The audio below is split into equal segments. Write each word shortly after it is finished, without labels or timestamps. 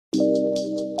With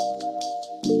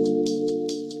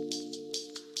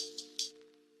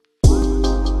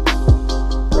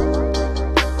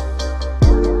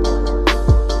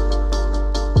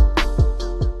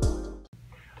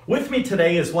me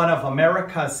today is one of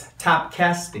America's top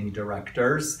casting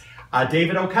directors.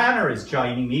 David O'Connor is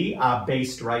joining me,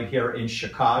 based right here in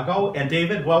Chicago. And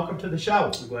David, welcome to the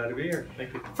show. I'm glad to be here.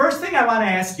 Thank you. First thing I want to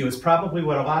ask you is probably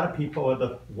what a lot of people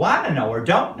want to know or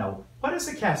don't know. What is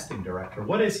a casting director?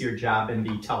 What is your job in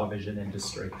the television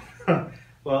industry?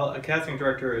 Well, a casting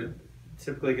director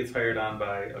typically gets hired on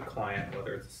by a client,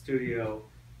 whether it's a studio,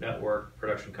 network,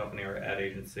 production company, or ad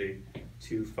agency,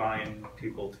 to find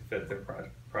people to fit their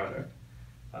project.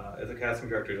 As a casting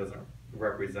director, doesn't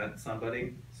represent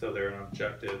somebody, so they're an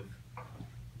objective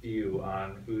view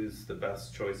on who's the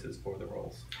best choices for the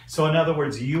roles. So in other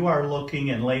words, you are looking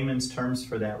in layman's terms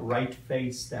for that right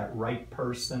face, that right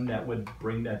person that would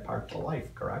bring that part to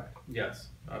life, correct? Yes,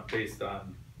 based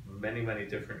on many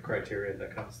different criteria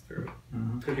that comes through.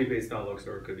 Could be based on looks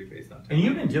or it could be based on talent. And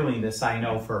you've been doing this, I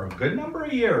know, for a good number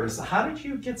of years. How did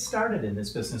you get started in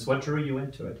this business? What drew you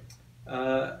into it?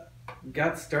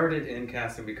 Got started in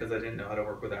casting because I didn't know how to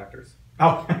work with actors.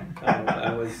 Oh.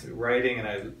 I was writing and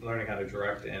I was learning how to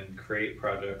direct and create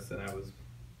projects, and I was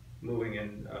moving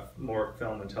in a more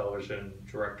film and television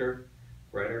director,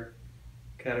 writer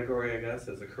category, I guess,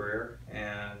 as a career,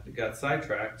 and got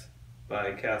sidetracked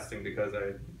by casting because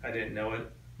I didn't know it.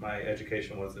 My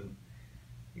education wasn't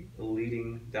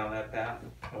leading down that path.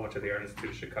 I went to the Art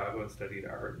Institute of Chicago and studied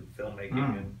art and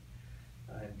filmmaking and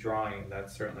drawing.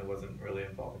 That certainly wasn't really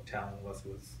involving talent unless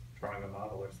it was drawing a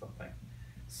model or something.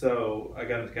 So I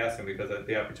got into casting because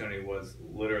the opportunity was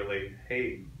literally,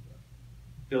 hey,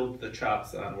 build the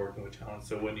chops on working with talent.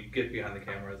 So when you get behind the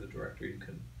camera as a director, you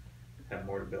can have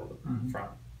more to build from.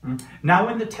 Now,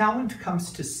 when the talent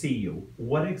comes to see you,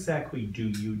 what exactly do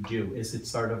you do? Is it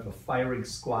sort of a firing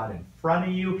squad in front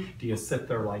of you? Do you sit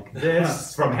there like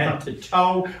this from head to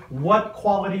toe? What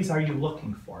qualities are you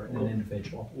looking for in an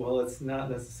individual? Well, it's not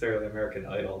necessarily American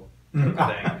Idol type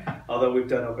of thing, although we've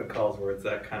done open calls where it's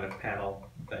that kind of panel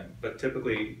thing. But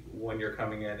typically, when you're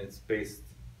coming in, it's based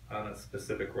on a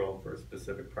specific role for a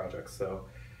specific project. So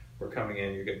we're coming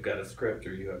in, you've got a script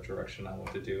or you have direction on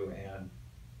what to do, and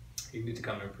you need to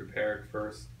come in prepared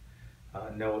first,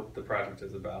 know what the project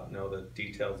is about, know the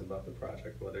details about the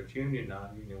project, whether it's union,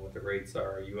 non-union, what the rates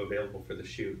are you available for the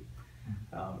shoot,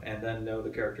 and then know the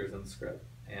characters in the script,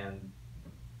 and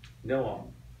know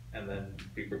them, and then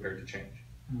be prepared to change.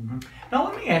 Now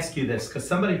let me ask you this, because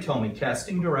somebody told me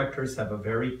casting directors have a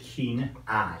very keen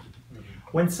eye.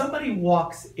 When somebody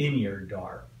walks in your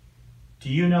door, do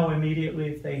you know immediately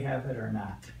if they have it or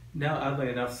not? Now, oddly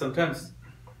enough, sometimes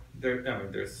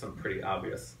there's some pretty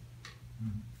obvious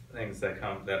things that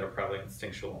come that are probably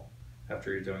instinctual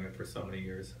after you're doing it for so many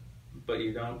years. But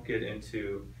you don't get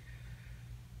into,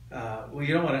 well,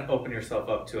 you don't want to open yourself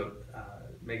up to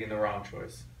making the wrong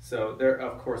choice. So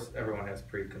of course, everyone has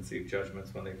preconceived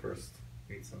judgments when they first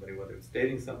meet somebody, whether it's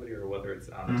dating somebody or whether it's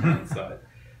on the talent side.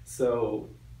 So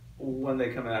when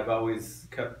they come in, I've always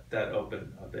kept that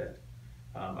open a bit.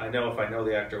 I know if I know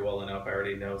the actor well enough, I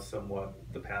already know somewhat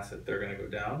the path that they're going to go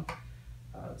down,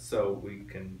 so we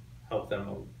can help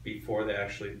them before they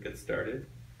actually get started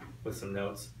with some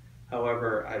notes.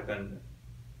 However, I've been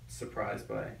surprised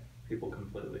by people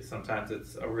completely. Sometimes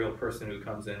it's a real person who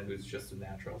comes in who's just a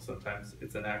natural. Sometimes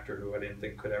it's an actor who I didn't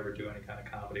think could ever do any kind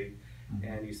of comedy,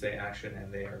 and you say action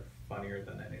and they are funnier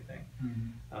than anything.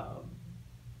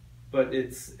 But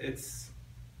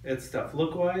it's tough.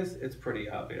 Look-wise, it's pretty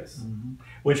obvious.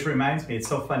 Which reminds me, it's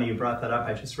so funny you brought that up.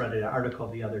 I just read an article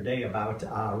the other day about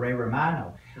Ray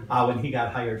Romano. When he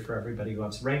got hired for Everybody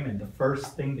Loves Raymond, the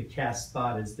first thing the cast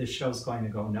thought is, this show's going to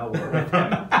go nowhere with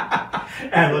him.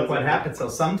 And look what happened. So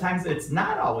sometimes it's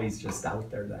not always just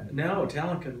out there then. No,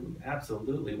 talent can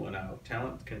absolutely win out.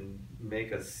 Talent can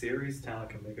make a series, talent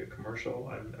can make a commercial.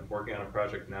 I'm working on a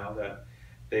project now that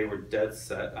they were dead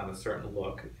set on a certain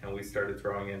look, and we started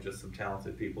throwing in just some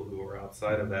talented people who were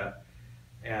outside of that,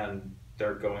 and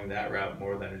they're going that route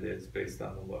more than it is based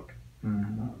on the look.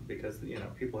 Because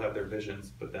people have their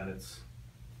visions, but then it's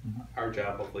our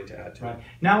job hopefully to add to it.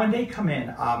 Now when they come in,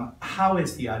 how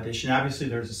is the audition? Obviously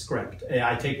there's a script.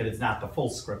 I take it it's not the full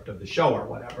script of the show or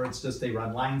whatever, it's just they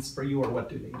run lines for you, or what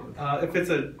do they do? If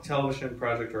it's a television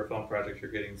project or a film project,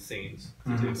 you're getting scenes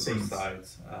to do both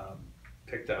sides.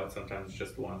 Picked out. Sometimes it's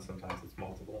just one, sometimes it's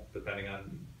multiple, depending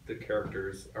on the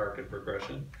character's arc and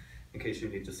progression, in case you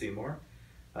need to see more.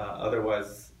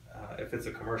 Otherwise, if it's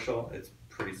a commercial, it's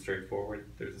pretty straightforward.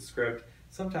 There's a script.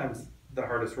 Sometimes the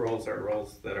hardest roles are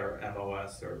roles that are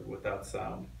MOS or without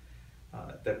sound.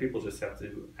 that people just have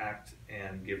to act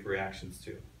and give reactions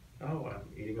to. Oh, I'm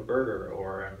eating a burger,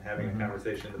 or I'm having a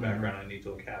conversation in the background, I need to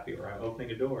look happy, or I'm opening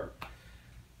a door.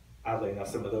 Oddly enough,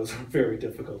 some of those are very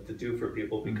difficult to do for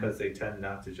people because they tend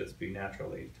not to just be natural,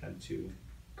 they tend to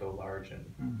go large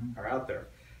and are out there.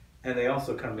 And they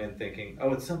also come in thinking,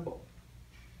 oh, it's simple,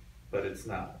 but it's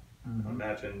not.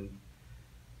 Imagine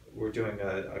we're doing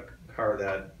a car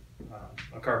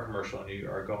commercial, and you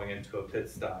are going into a pit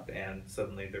stop, and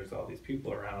suddenly there's all these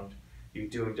people around you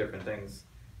doing different things.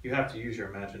 You have to use your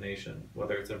imagination,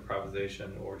 whether it's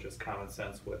improvisation or just common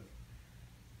sense with,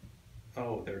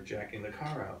 oh, they're jacking the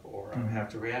car up, or I have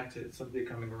to react to somebody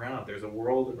coming around. There's a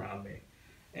world around me.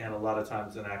 And a lot of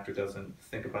times an actor doesn't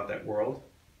think about that world.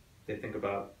 They think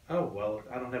about, oh, well,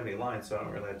 I don't have any lines, so I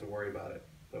don't really have to worry about it.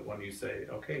 But when you say,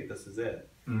 okay, this is it,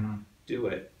 do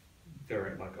it,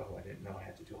 they're like, oh, I didn't know I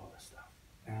had to do all this stuff.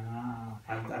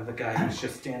 I'm the guy who's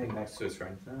just standing next to his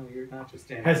friend. No, you're not just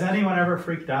standing. Has anyone ever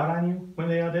freaked out on you when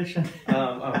they audition?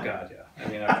 Oh, God, yeah. I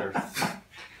mean, after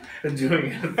been doing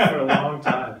it for a long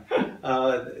time,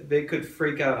 they could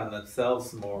freak out on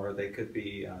themselves more. They could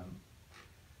be,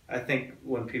 I think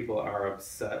when people are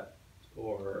upset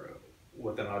or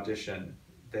with an audition,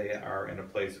 they are in a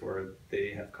place where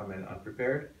they have come in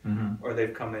unprepared, or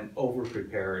they've come in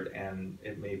over-prepared, and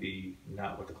it may be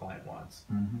not what the client wants.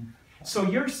 So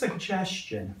your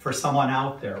suggestion for someone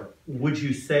out there, would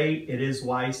you say it is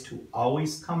wise to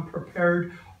always come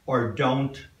prepared, or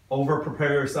don't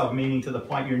over-prepare yourself, meaning to the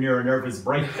point you're near a nervous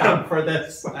breakdown for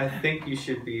this? I think you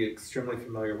should be extremely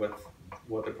familiar with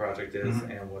what the project is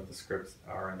and what the scripts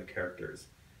are and the characters.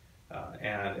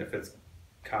 And if it's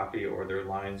copy or their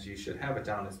lines, you should have it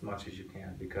down as much as you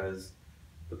can, because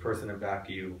the person in back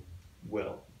of you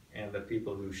will. And the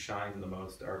people who shine the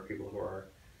most are people who are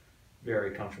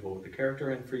very comfortable with the character.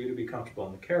 And for you to be comfortable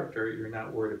in the character, you're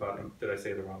not worried about, did I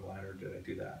say the wrong line or did I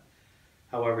do that?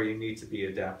 However, you need to be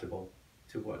adaptable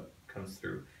to what comes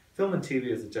through. Film and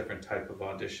TV is a different type of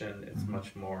audition. It's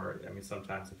much more, I mean,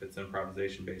 sometimes if it's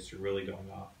improvisation based, you're really going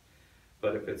off.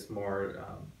 But if it's more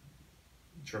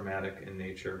dramatic in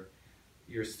nature,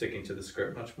 you're sticking to the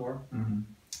script much more.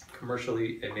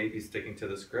 Commercially, it may be sticking to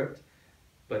the script,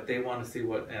 but they want to see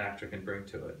what an actor can bring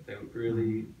to it. They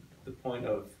really, the point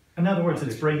of... In other words,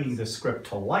 it's bringing the script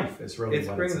to life is really what it's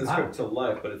about. It's bringing the script to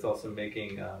life, but it's also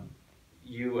making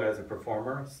you as a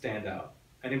performer stand out.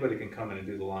 Anybody can come in and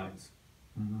do the lines.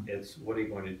 It's what are you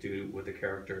going to do with the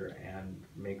character and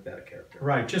make that a character.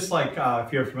 Right, just like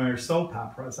if you're familiar with soap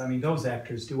operas, I mean, those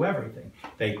actors do everything.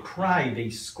 They cry, they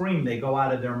scream, they go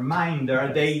out of their mind,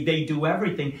 they do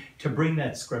everything to bring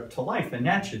that script to life. And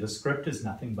naturally, the script is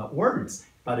nothing but words,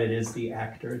 but it is the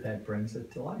actor that brings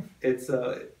it to life. It's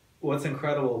what's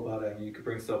incredible about it, I mean, you could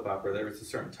bring soap opera, there is a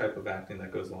certain type of acting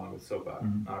that goes along with soap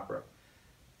opera.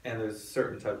 And there's a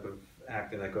certain type of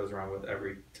acting that goes around with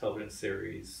every television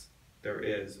series there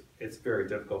is. It's very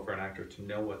difficult for an actor to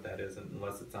know what that is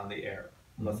unless it's on the air,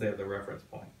 unless they have the reference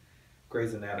point.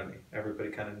 Grey's Anatomy, everybody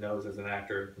kind of knows as an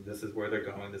actor, this is where they're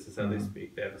going, this is how they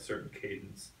speak, they have a certain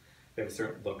cadence, they have a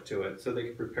certain look to it, so they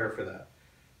can prepare for that.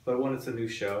 But when it's a new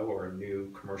show or a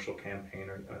new commercial campaign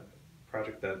or a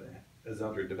project that is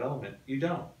under development, you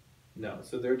don't know.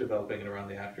 So they're developing it around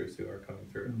the actors who are coming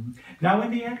through. Now,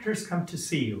 when the actors come to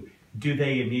see you, do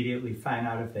they immediately find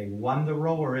out if they won the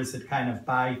role, or is it kind of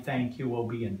bye, thank you, we'll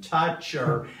be in touch,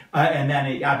 or and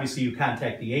then obviously you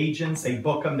contact the agents, they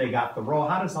book them, they got the role?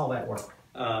 How does all that work?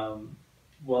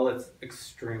 Well, it's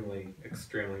extremely,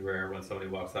 extremely rare when somebody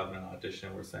walks out in an audition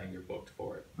and we're saying you're booked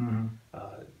for it.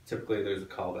 Typically, there's a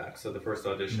callback. So the first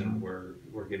audition,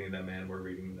 we're getting them in, we're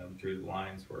reading them through the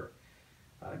lines, we're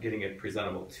getting it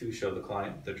presentable to show the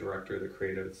client, the director, the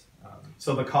creatives.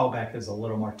 So the callback is a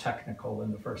little more technical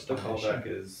than the first audition. The callback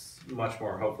is much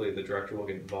more, hopefully the director will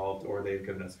get involved, or they've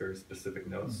given us very specific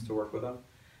notes to work with them.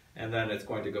 And then it's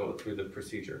going to go through the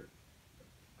procedure.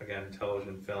 Again,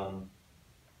 television, film,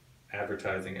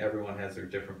 advertising, everyone has their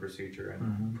different procedure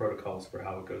and protocols for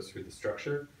how it goes through the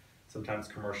structure. Sometimes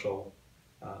commercial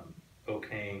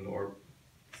okaying or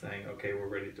saying, okay, we're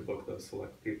ready to book those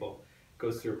select people,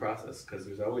 goes through a process, because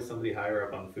there's always somebody higher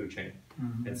up on the food chain.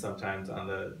 And sometimes on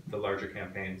the larger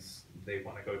campaigns, they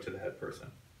want to go to the head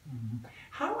person.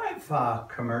 How have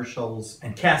commercials,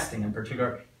 and casting in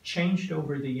particular, changed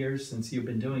over the years since you've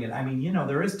been doing it? I mean, you know,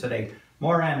 there is today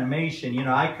more animation. You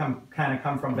know, I kind of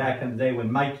come from back in the day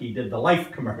when Mikey did the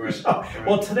Life commercial. Right.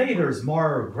 Well, today there's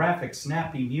more graphic,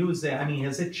 snappy music. I mean,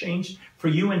 has it changed for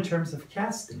you in terms of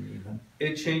casting even?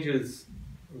 It changes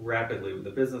rapidly.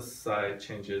 The business side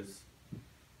changes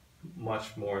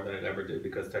much more than it ever did,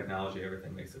 because technology,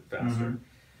 everything makes it faster.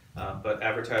 But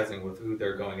advertising with who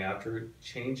they're going after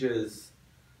changes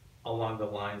along the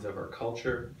lines of our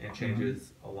culture and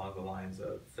changes along the lines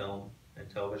of film and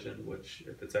television, which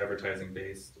if it's advertising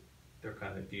based, they're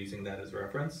kind of using that as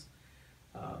reference.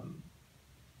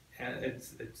 And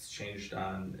it's changed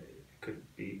on, it could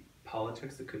be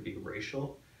politics, it could be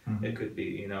racial, it could be,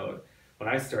 you know, when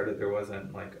I started there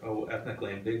wasn't like, oh,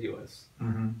 ethnically ambiguous.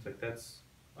 It's like that's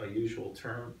a usual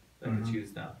term that gets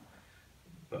used now.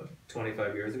 But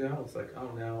 25 years ago, it's like,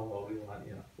 oh no, well we want,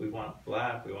 you know, we want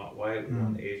black, we want white, we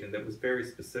want Asian. That was very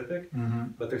specific,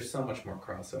 but there's so much more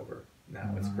crossover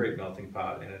now. It's a great melting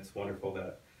pot, and it's wonderful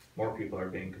that more people are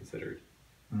being considered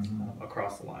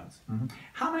across the lines.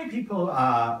 How many people,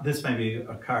 this may be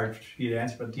a card for you to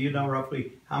answer, but do you know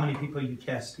roughly how many people you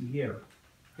cast a year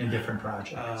in different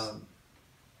projects?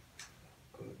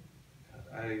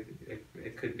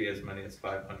 It could be as many as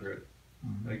 500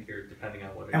 a year, depending on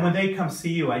what it is. And when they come see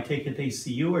you, I take it they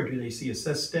see you, or do they see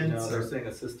assistants? No, they're seeing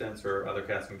assistants or other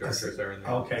casting directors are in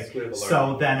there. Okay,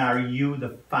 so then are you the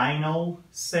final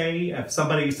say? If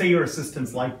somebody, say your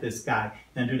assistants like this guy,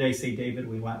 then do they say, David,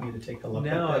 we want you to take a look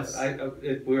at this?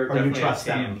 We're or you definitely trust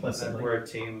a team. them implicitly? We're a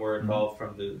team. We're involved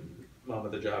from the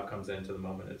moment the job comes in to the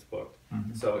moment it's booked.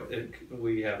 So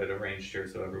we have it arranged here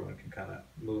so everyone can kind of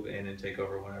move in and take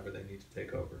over whenever they need to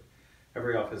take over.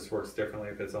 Every office works differently.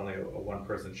 If it's only a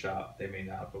one-person shop, they may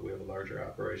not, but we have a larger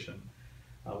operation,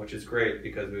 which is great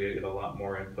because we get a lot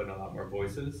more input and a lot more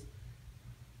voices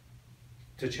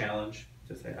to challenge,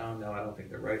 to say, oh no, I don't think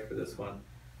they're right for this one.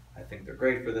 I think they're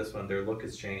great for this one. Their look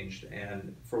has changed,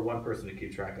 and for one person to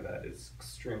keep track of that is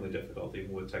extremely difficult,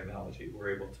 even with technology.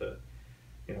 We're able to,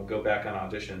 you know, go back on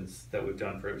auditions that we've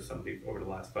done for somebody over the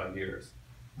last 5 years,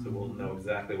 so we'll know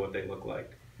exactly what they look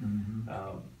like.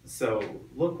 So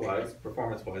look-wise,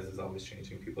 performance-wise is always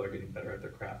changing. People are getting better at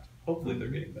their craft. Hopefully they're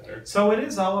getting better. So it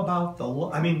is all about the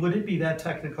look. I mean, would it be that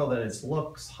technical that it's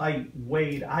looks, height,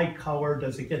 weight, eye color?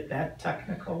 Does it get that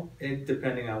technical?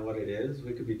 Depending on what it is.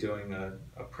 We could be doing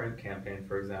a print campaign,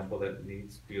 for example, that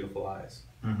needs beautiful eyes.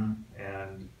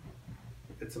 And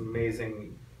it's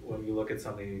amazing when you look at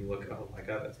something and you look, oh my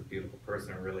God, that's a beautiful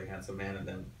person, a really handsome man, and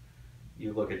then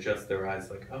you look at just their eyes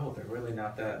like, oh, they're really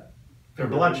not that. They're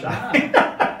bloodshot.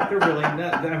 They're really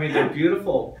not. I mean, they're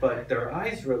beautiful, but their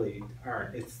eyes really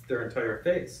aren't. It's their entire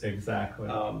face. Exactly.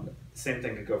 Same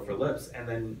thing could go for lips. And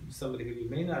then somebody who you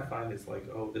may not find is like,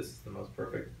 oh, this is the most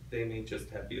perfect. They may just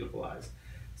have beautiful eyes.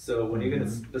 So when you get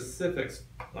into specifics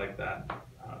like that,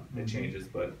 it changes.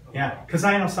 But yeah, because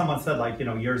I know someone said, like, you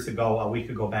know, years ago, a week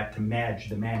ago, back to Madge,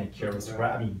 the manicurist.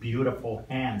 I mean, beautiful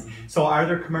hands. So are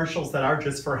there commercials that are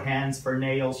just for hands, for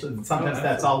nails? And sometimes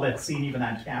that's all that's seen even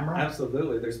on camera?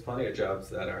 Absolutely. There's plenty of jobs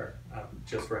that are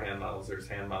just for hand models. There's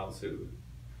hand models who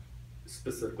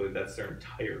specifically that's their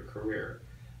entire career,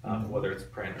 whether it's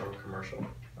print or commercial.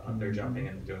 They're jumping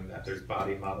in and doing that. There's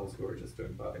body models who are just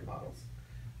doing body models.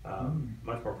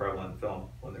 Much more prevalent in film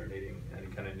when they're needing any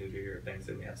kind of nudity or things.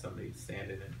 They may have somebody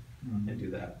stand in and do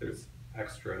that. There's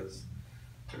extras,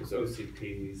 there's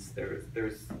OCPs,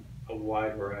 there's a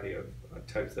wide variety of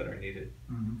types that are needed.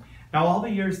 Now, all the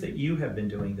years that you have been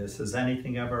doing this, has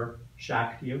anything ever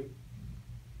shocked you?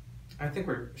 I think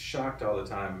we're shocked all the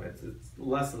time. It's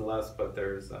less and less, but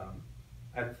there's,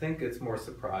 I think it's more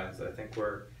surprise. I think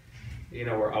we're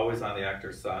always on the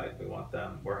actor's side. We want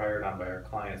them, we're hired on by our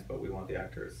clients, but we want the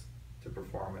actors to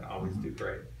perform and always do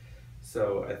great.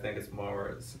 So I think it's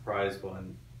more surprise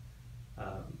when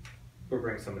we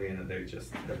bring somebody in and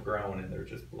they've grown and they're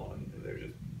just blowing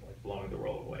the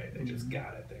role away. They just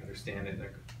got it, they understand it, and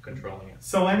they're controlling it.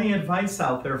 So any advice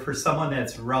out there for someone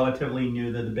that's relatively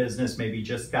new to the business, maybe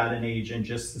just got an agent,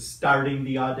 just starting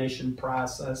the audition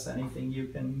process, anything you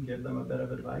can give them a bit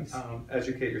of advice?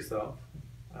 Educate yourself.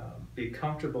 Be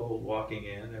comfortable walking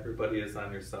in. Everybody is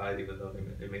on your side, even though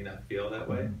it may not feel that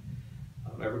way.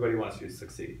 Everybody wants you to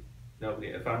succeed. Nobody.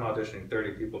 If I'm auditioning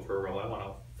 30 people for a role, I want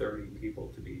all 30 people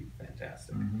to be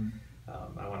fantastic.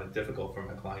 I want it difficult for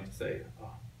my client to say,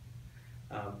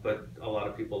 oh. But a lot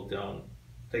of people don't.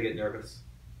 They get nervous.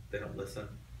 They don't listen.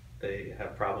 They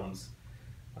have problems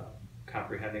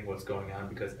comprehending what's going on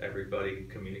because everybody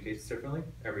communicates differently.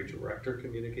 Every director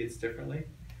communicates differently.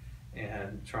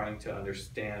 And trying to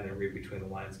understand and read between the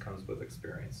lines comes with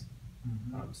experience.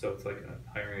 So it's like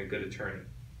hiring a good attorney.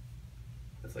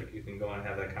 It's like you can go and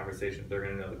have that conversation. They're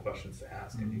going to know the questions to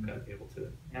ask, and you've got to be able to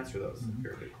answer those if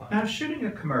you're a good client. Now, shooting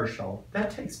a commercial,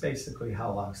 that takes basically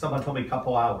how long? Someone told me a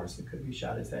couple hours it could be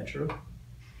shot. Is that true?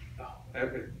 Oh,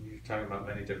 you're talking about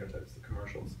many different types of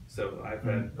commercials. So I've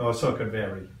had... so it could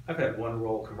vary. I've had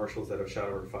one-roll commercials that have shot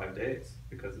over 5 days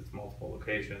because it's multiple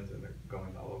locations and they're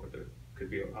going all over could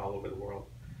be all over the world.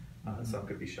 Some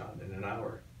could be shot in an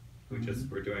hour. We just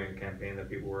were doing a campaign that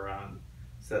people were on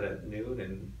set at noon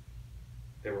and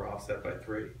they were off set by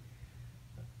 3.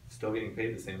 Still getting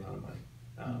paid the same amount of money.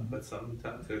 But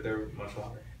sometimes they're much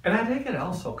longer. And I think it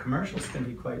also, commercials can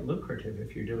be quite lucrative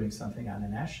if you're doing something on a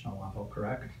national level,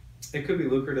 correct? It could be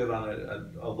lucrative on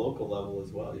a local level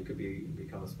as well. You could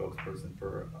become a spokesperson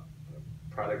for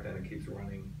a product and it keeps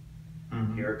running.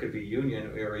 Here it could be union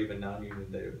or even non-union.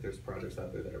 There's projects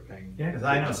out there that are paying. Yeah, because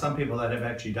I know some people that have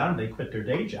actually done, they quit their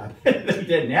day job. They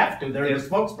didn't have to. They're the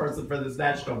spokesperson for this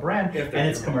national brand, and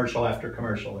it's commercial after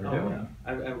commercial they're doing.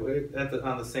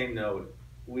 On the same note,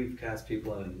 we've cast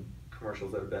people in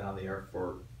commercials that have been on the air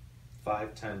for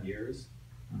 5-10 years.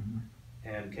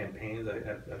 And campaigns,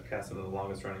 I've cast some of the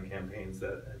longest running campaigns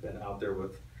that have been out there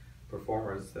with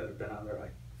performers that have been on there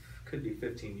like, could be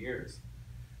 15 years.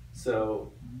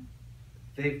 So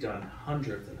they've done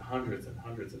hundreds and hundreds and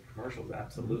hundreds of commercials,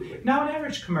 absolutely. Now an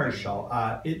average commercial,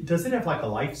 does it have like a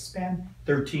lifespan?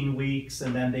 13 weeks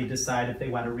and then they decide if they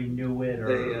want to renew it?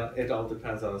 Or it all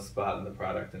depends on the spot and the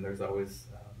product, and there's always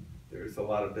there's a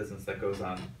lot of business that goes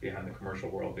on behind the commercial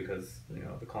world because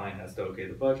the client has to okay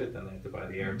the budget, then they have to buy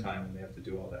the airtime, and they have to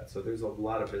do all that. So there's a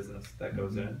lot of business that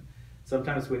goes in.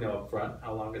 Sometimes we know up front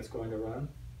how long it's going to run.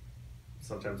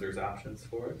 Sometimes there's options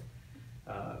for it.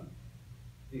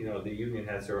 The union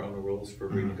has their own rules for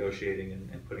renegotiating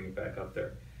and putting it back up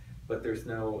there. But there's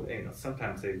no,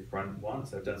 sometimes they've run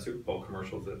once. I've done Super Bowl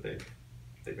commercials that they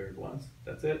aired once.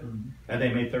 That's it. And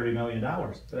they made $30 million.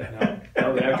 No,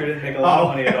 the actor didn't make a lot of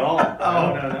money at all.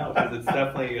 No, because it's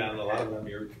definitely on a lot of them.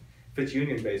 If it's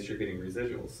union based, you're getting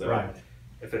residuals. So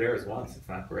if it airs once, it's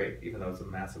not great, even though it's a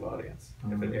massive audience.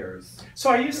 If it airs. So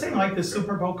are you saying like the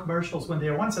Super Bowl commercials when they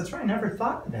were once? That's right. I never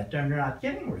thought of that. They're not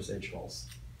getting residuals.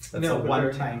 That's a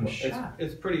one-time shot.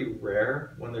 It's pretty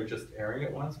rare when they're just airing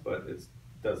it once, but it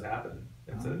does happen.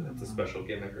 It's a special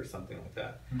gimmick or something like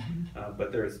that.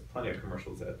 But there's plenty of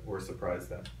commercials that we're surprised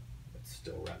that it's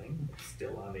still running, it's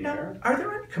still on the air. Are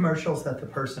there any commercials that the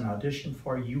person auditioned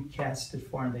for, you casted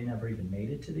for, and they never even made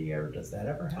it to the air? Does that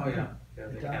ever happen? Oh yeah,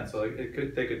 they can. So they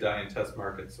could die in test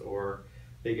markets, or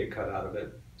they get cut out of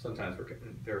it. Sometimes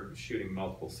they're shooting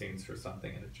multiple scenes for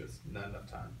something and it's just not enough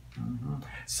time.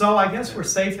 So I guess we're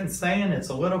safe in saying it's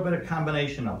a little bit of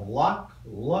combination of luck,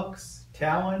 looks,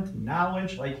 talent,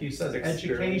 knowledge, like you said,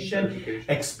 education,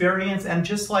 experience, and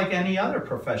just like any other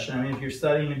profession. I mean, if you're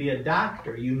studying to be a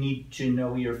doctor, you need to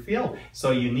know your field.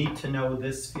 So you need to know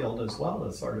this field as well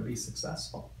to sort of be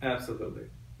successful. Absolutely.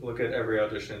 Look at every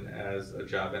audition as a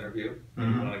job interview.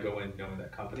 You want to go in knowing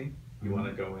that company. You want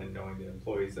to go in knowing the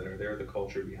employees that are there, the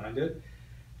culture behind it.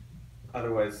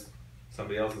 Otherwise,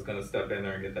 somebody else is going to step in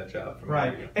there and get that job.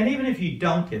 And even if you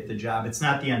don't get the job, it's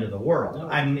not the end of the world. No.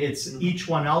 I mean, it's each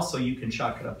one else, so you can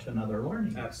chalk it up to another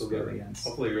learning experience.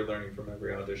 Hopefully you're learning from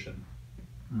every audition.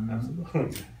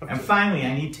 Absolutely. And finally,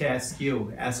 I need to ask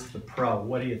you, ask the pro,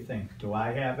 what do you think? Do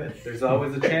I have it? There's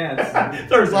always a chance.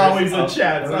 There's always a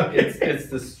chance. It's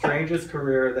the strangest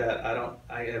career that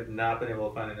I have not been able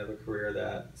to find another career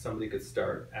that somebody could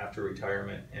start after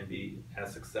retirement and be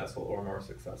as successful or more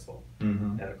successful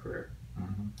at a career.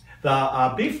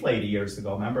 The beef lady years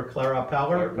ago, remember Clara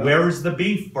Peller? Where's the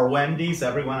beef for Wendy's?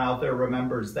 Everyone out there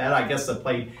remembers that. I guess it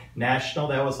played national.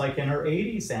 That was like in her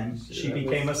 80s, and she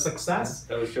became a success.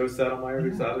 That was Joe Saddlemeyer,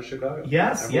 who's out of Chicago.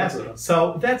 Yes.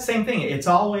 So that same thing. It's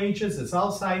all ages, it's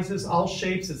all sizes, all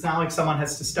shapes. It's not like someone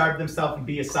has to starve themselves and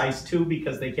be a size 2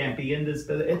 because they can't be in this.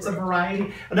 It's a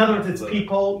variety. In other words, it's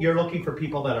people. You're looking for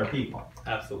people that are people.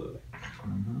 Absolutely.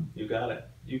 You got it.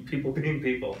 You people being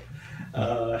people.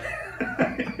 I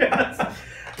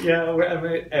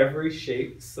mean, every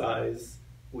shape, size,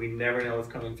 we never know what's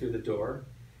coming through the door.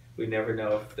 We never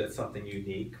know if that's something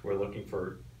unique. We're looking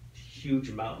for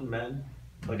huge mountain men,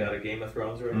 like out of Game of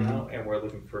Thrones right now, and we're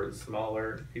looking for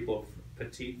smaller people,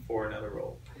 petite, for another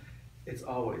role. It's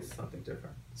always something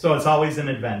different. So it's always an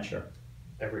adventure.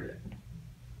 Every day.